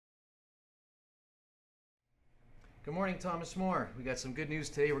Good morning, Thomas Moore. We got some good news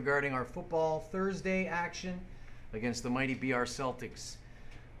today regarding our football Thursday action against the mighty BR Celtics.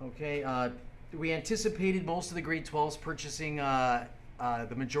 Okay, we anticipated most of the grade 12s purchasing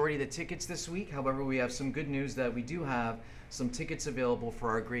the majority of the tickets this week. However, we have some good news that we do have some tickets available for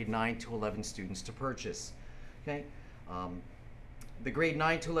our grade 9 to 11 students to purchase. Okay. The grade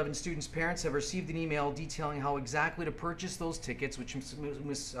 9 to 11 students' parents have received an email detailing how exactly to purchase those tickets, which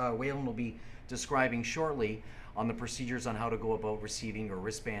Ms. Whalen will be describing shortly on the procedures on how to go about receiving your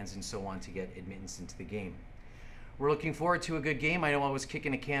wristbands and so on to get admittance into the game. We're looking forward to a good game. I know I was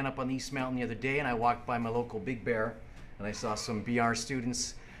kicking a can up on the East Mountain the other day and I walked by my local Big Bear and I saw some BR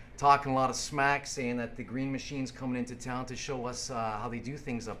students talking a lot of smack, saying that the Green Machine's coming into town to show us how they do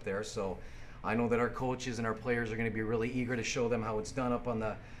things up there. So I know that our coaches and our players are going to be really eager to show them how it's done up on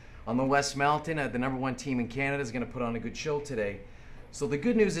the West Mountain. The #1 team in Canada is going to put on a good show today. So the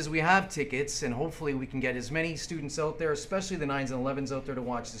good news is we have tickets, and hopefully we can get as many students out there, especially the 9s and 11s out there, to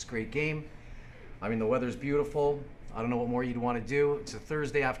watch this great game. I mean, the weather's beautiful. I don't know what more you'd want to do. It's a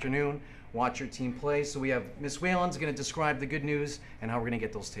Thursday afternoon. Watch your team play. So we have Miss Whalen's going to describe the good news and how we're going to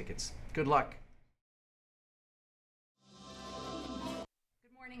get those tickets. Good luck.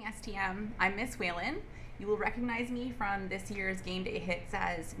 STM. I'm Miss Whalen. You will recognize me from this year's game day hits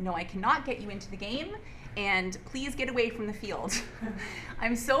as "No, I cannot get you into the game," and "Please get away from the field."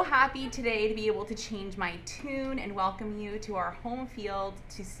 I'm so happy today to be able to change my tune and welcome you to our home field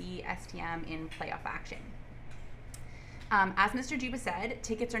to see STM in playoff action. As Mr. Juba said,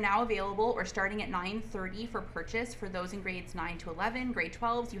 tickets are now available or starting at 9:30 for purchase for those in grades 9 to 11. Grade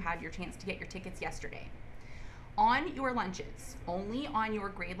 12s, you had your chance to get your tickets yesterday. On your lunches, only on your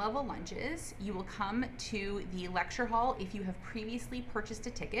grade level lunches, you will come to the lecture hall if you have previously purchased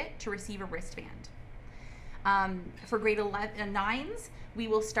a ticket to receive a wristband. For grade 9s, we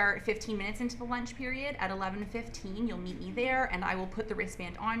will start 15 minutes into the lunch period. At 11:15, you'll meet me there and I will put the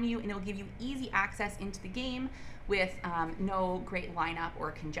wristband on you and it'll give you easy access into the game with no great lineup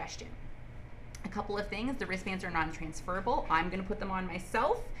or congestion. A couple of things: the wristbands are non-transferable. I'm going to put them on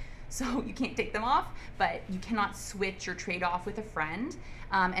myself, so you can't take them off, but you cannot switch or trade off with a friend.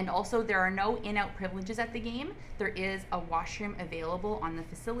 And also, there are no in-out privileges at the game. There is a washroom available on the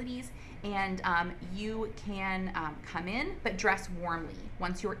facilities, and you can come in, but dress warmly.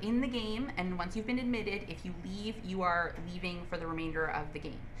 Once you're in the game and once you've been admitted, if you leave, you are leaving for the remainder of the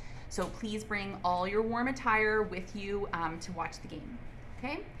game. So please bring all your warm attire with you to watch the game,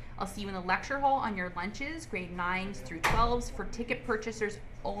 okay? I'll see you in the lecture hall on your lunches, grade 9s through 12s, for ticket purchasers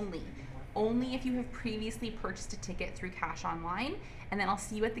only. Only if you have previously purchased a ticket through Cash Online, and then I'll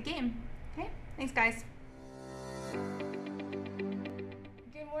see you at the game. Okay, thanks guys.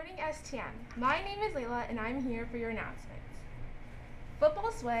 Good morning, STM. My name is Layla and I'm here for your announcements.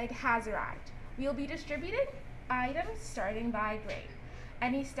 Football swag has arrived. We will be distributing items starting by grade.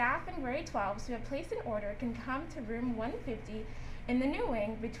 Any staff in grade 12s who have placed an order can come to room 150 in the new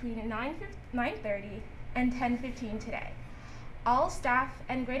wing between 9:30 and 10:15 today. All staff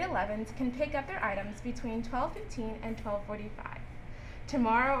and grade 11s can pick up their items between 12:15 and 12:45.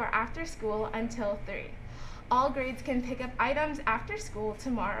 Tomorrow or after school until 3. All grades can pick up items after school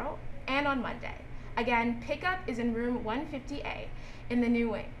tomorrow and on Monday. Again, pickup is in room 150A in the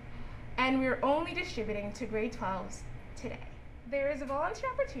new wing, and we're only distributing to grade 12s today. There is a volunteer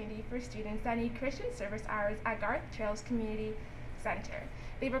opportunity for students that need Christian service hours at Garth Trails Community Center.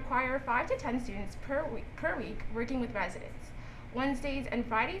 They require 5 to 10 students per week working with residents. Wednesdays and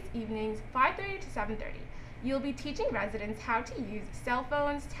Fridays evenings, 5:30 to 7:30. You'll be teaching residents how to use cell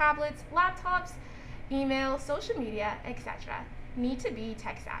phones, tablets, laptops, email, social media, etc. Need to be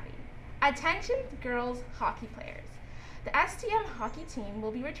tech savvy. Attention girls hockey players. The STM hockey team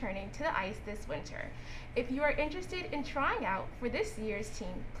will be returning to the ice this winter. If you are interested in trying out for this year's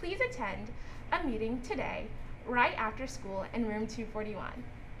team, please attend a meeting today right after school in room 241,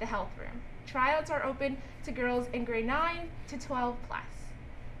 the health room. Tryouts are open to girls in grade 9 to 12 plus.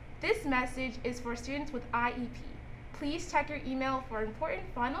 This message is for students with IEP. Please check your email for important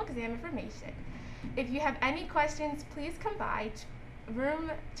final exam information. If you have any questions, please come by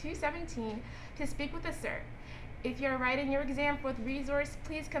room 217 to speak with a sir. If you're writing your exam with resource,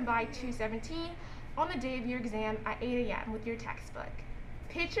 please come by 217 on the day of your exam at 8 a.m. with your textbook.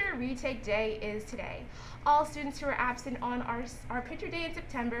 Picture retake day is today. All students who are absent on our picture day in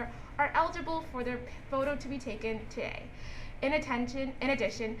September are eligible for their photo to be taken today. In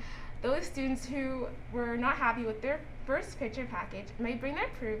addition, those students who were not happy with their first picture package may bring their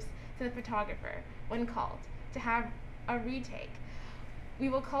proofs to the photographer when called to have a retake. We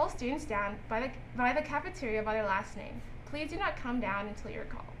will call students down by the cafeteria by their last name. Please do not come down until you're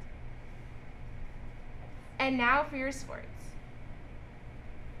called. And now for your sports.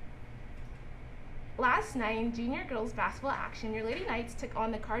 Last night in junior girls basketball action, your Lady Knights took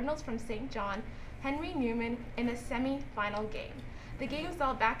on the Cardinals from St. John, Henry Newman, in a semi-final game. The game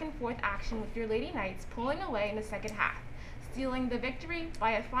saw back and forth action with your Lady Knights pulling away in the second half, stealing the victory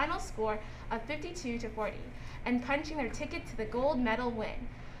by a final score of 52-40, and punching their ticket to the gold medal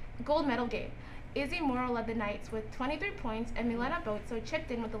game. Izzy Morrow led the Knights with 23 points, and Milena Botso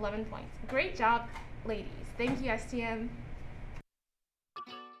chipped in with 11 points. Great job, ladies. Thank you, STM.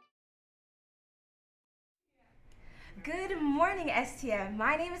 Good morning, STM.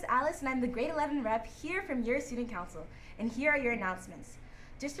 My name is Alice, and I'm the grade 11 rep here from your student council. And here are your announcements.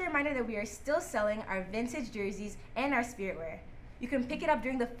 Just a reminder that we are still selling our vintage jerseys and our spirit wear. You can pick it up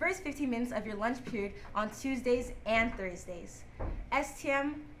during the first 15 minutes of your lunch period on Tuesdays and Thursdays.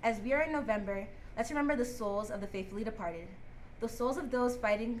 STM, as we are in November, let's remember the souls of the faithfully departed, the souls of those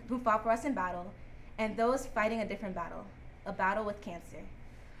who fought for us in battle, and those fighting a different battle, a battle with cancer.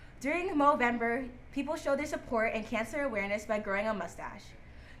 During Movember, people show their support and cancer awareness by growing a mustache.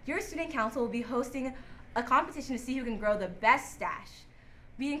 Your student council will be hosting a competition to see who can grow the best stash.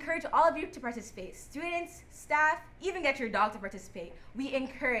 We encourage all of you to participate. Students, staff, even get your dog to participate. We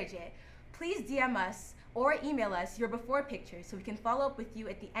encourage it. Please DM us or email us your before pictures so we can follow up with you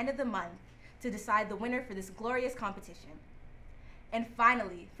at the end of the month to decide the winner for this glorious competition. And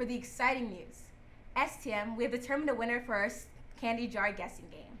finally, for the exciting news, STM, we have determined a winner for our candy jar guessing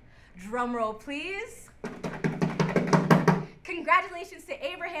game. Drum roll, please. Congratulations to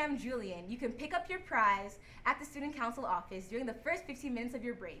Abraham Julian. You can pick up your prize at the student council office during the first 15 minutes of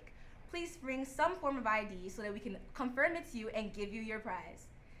your break. Please bring some form of ID so that we can confirm it's you and give you your prize.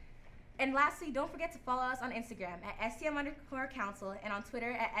 And lastly, don't forget to follow us on Instagram at STM_council and on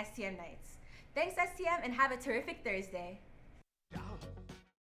Twitter at STM Nights. Thanks, STM, and have a terrific Thursday.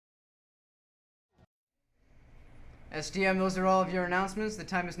 STM, those are all of your announcements. The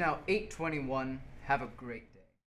time is now 8:21. Have a great day.